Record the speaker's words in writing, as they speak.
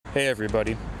Hey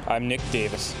everybody, I'm Nick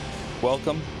Davis.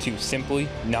 Welcome to Simply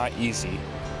Not Easy,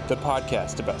 the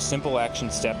podcast about simple action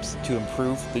steps to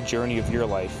improve the journey of your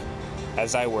life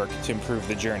as I work to improve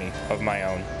the journey of my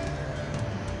own.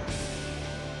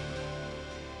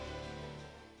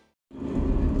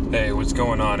 Hey, what's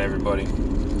going on everybody?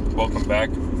 Welcome back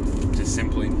to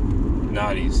Simply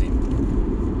Not Easy.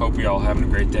 Hope you're all having a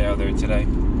great day out there today.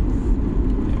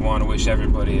 I want to wish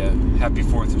everybody a happy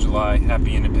 4th of July,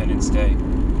 happy Independence Day.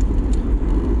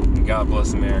 God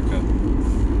bless America.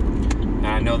 And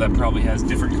I know that probably has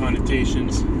different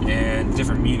connotations and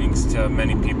different meanings to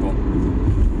many people.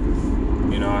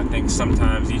 You know, I think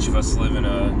sometimes each of us live in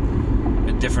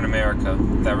a different America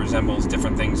that resembles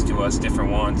different things to us,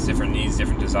 different wants, different needs,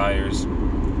 different desires.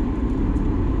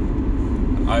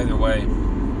 Either way,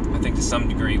 I think to some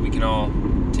degree we can all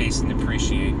taste and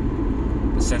appreciate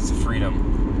the sense of freedom.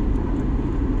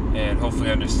 And hopefully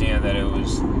understand that it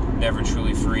was never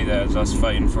truly free, that it was us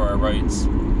fighting for our rights.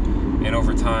 And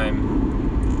over time,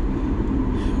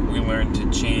 we learned to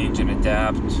change and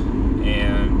adapt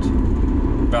and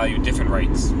value different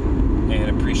rights and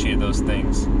appreciate those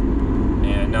things.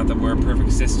 And not that we're a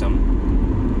perfect system,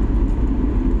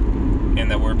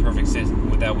 and that we're a perfect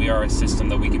system, that we are a system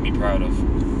that we can be proud of,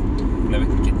 and that we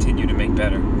can continue to make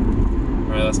better. All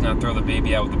right, let's not throw the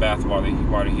baby out with the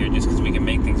bathwater here. Just because we can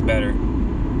make things better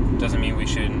doesn't mean we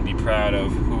shouldn't be proud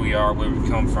of who we are, where we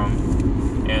come from,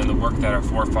 and the work that our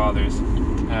forefathers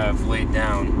have laid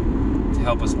down to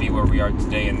help us be where we are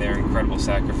today, and their incredible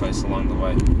sacrifice along the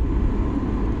way.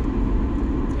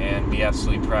 And be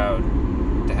absolutely proud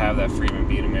to have that freedom and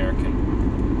be an American.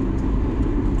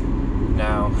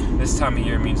 Now, this time of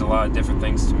year means a lot of different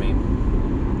things to me.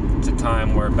 It's a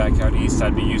time where back out east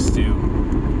I'd be used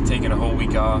to taking a whole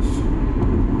week off,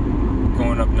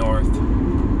 going up north,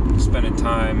 spending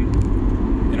time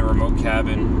in a remote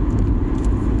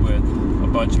cabin with a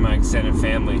bunch of my extended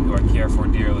family who I care for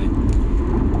dearly.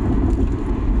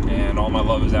 And all my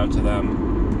love is out to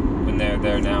them when they're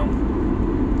there now.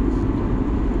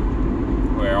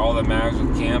 Where all that matters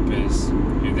with camp is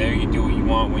you're there, you do what you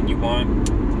want when you want,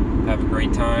 have a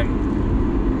great time,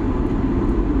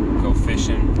 go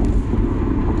fishing,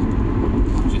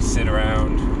 just sit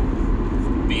around,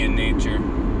 be in nature,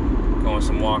 go on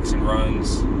some walks and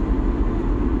runs,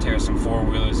 tear some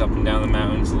four-wheelers up and down the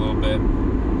mountains a little bit.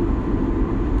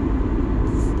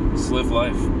 Just live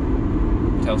life.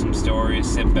 Tell some stories,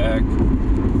 sit back.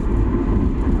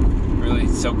 Really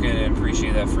soak in and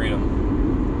appreciate that freedom.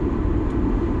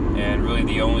 And really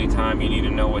the only time you need to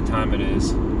know what time it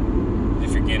is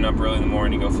if you're getting up early in the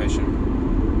morning to go fishing.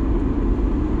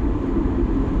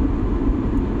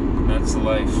 That's the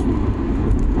life.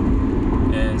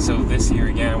 And so this year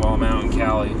again, while I'm out in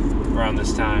Cali around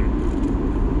this time,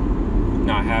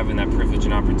 not having that privilege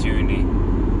and opportunity,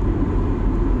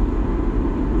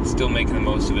 still making the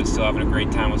most of it, still having a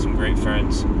great time with some great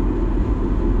friends,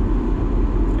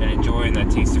 and enjoying that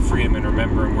taste of freedom and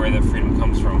remembering where that freedom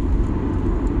comes from.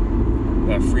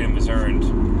 That freedom is earned,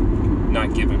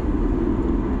 not given.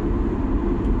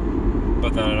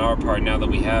 But then on our part, now that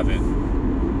we have it,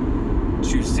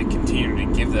 choose to continue to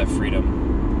give that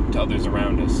freedom to others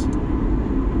around us,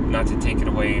 not to take it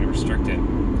away and restrict it.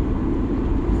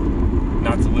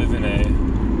 Not to live in a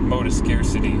mode of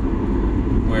scarcity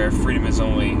where freedom is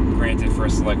only granted for a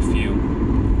select few,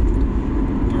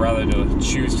 but rather to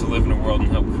choose to live in a world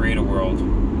and help create a world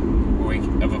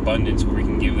of abundance where we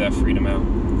can give that freedom out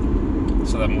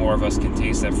so that more of us can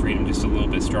taste that freedom just a little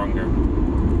bit stronger.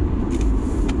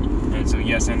 And so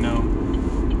yes, I know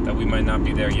that we might not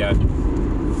be there yet.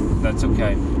 That's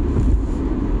okay.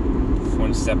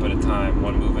 One step at a time,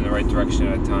 one move in the right direction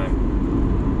at a time.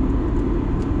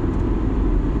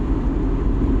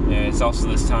 And it's also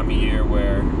this time of year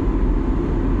where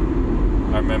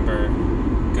I remember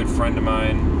a good friend of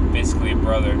mine, basically a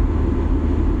brother,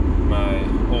 my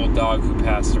old dog who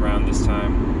passed around this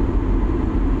time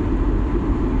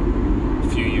a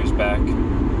few years back,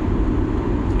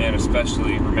 and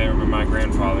especially remember my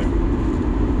grandfather.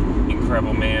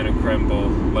 Incredible man, incredible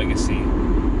legacy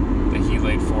that he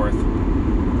laid forth.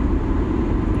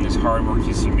 And his hard work,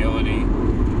 his humility,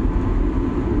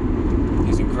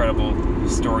 his incredible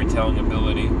storytelling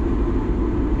ability.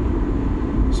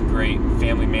 He's a great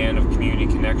family man of community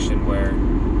connection where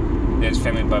there's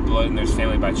family by blood and there's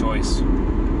family by choice.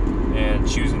 And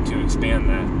choosing to expand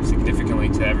that significantly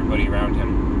to everybody around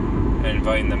him and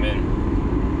inviting them in.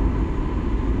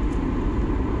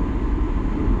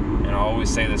 And I always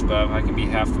say this, but if I can be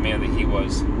half the man that he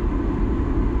was,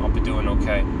 I'll be doing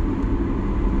okay.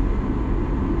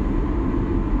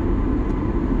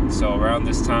 So around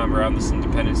this time, around this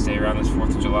Independence Day, around this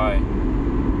 4th of July,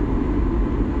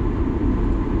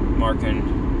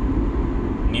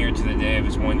 marking near to the day of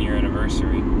his 1-year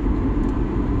anniversary,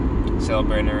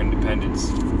 celebrating our independence.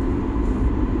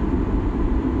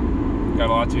 Got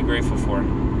a lot to be grateful for,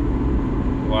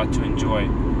 a lot to enjoy,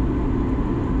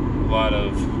 a lot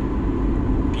of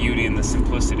beauty in the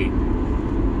simplicity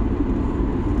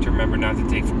to remember not to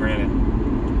take for granted.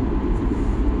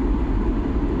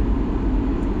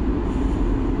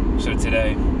 So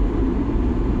today,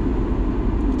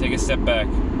 take a step back.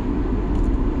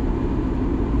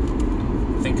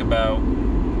 Think about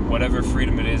whatever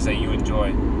freedom it is that you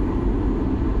enjoy,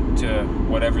 to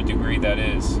whatever degree that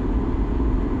is.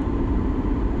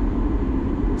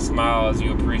 Smile as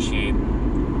you appreciate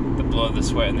the blood, the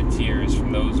sweat, and the tears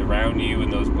from those around you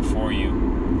and those before you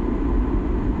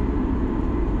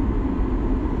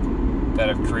that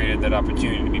have created that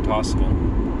opportunity to be possible.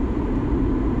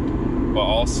 But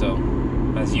also,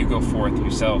 as you go forth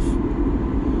yourself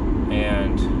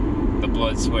and the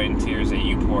blood, sweat, and tears that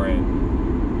you pour in,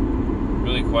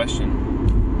 really question,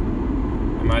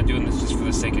 am I doing this just for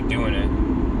the sake of doing it?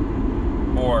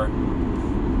 Or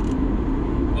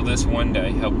will this one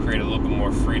day help create a little bit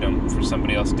more freedom for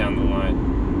somebody else down the line?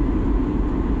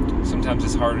 Sometimes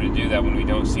it's harder to do that when we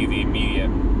don't see the immediate,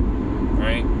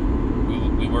 right?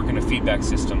 We work in a feedback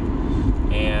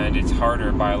system, and it's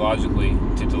harder biologically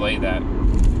to delay that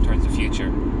towards the future.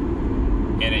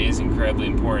 And it is incredibly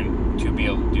important to be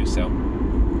able to do so.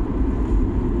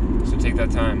 So take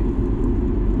that time.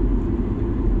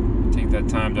 Take that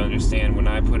time to understand, when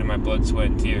I put in my blood, sweat,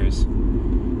 and tears,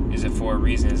 is it for a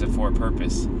reason? Is it for a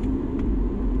purpose?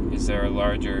 Is there a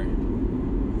larger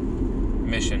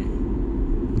mission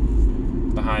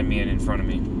behind me and in front of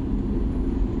me?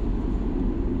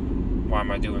 Why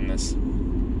am I doing this?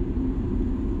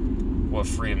 What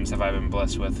freedoms have I been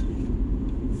blessed with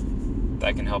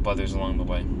that can help others along the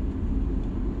way?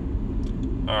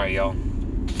 Alright, y'all.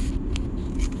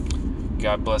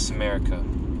 God bless America.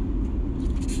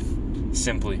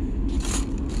 Simply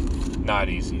not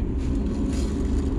easy.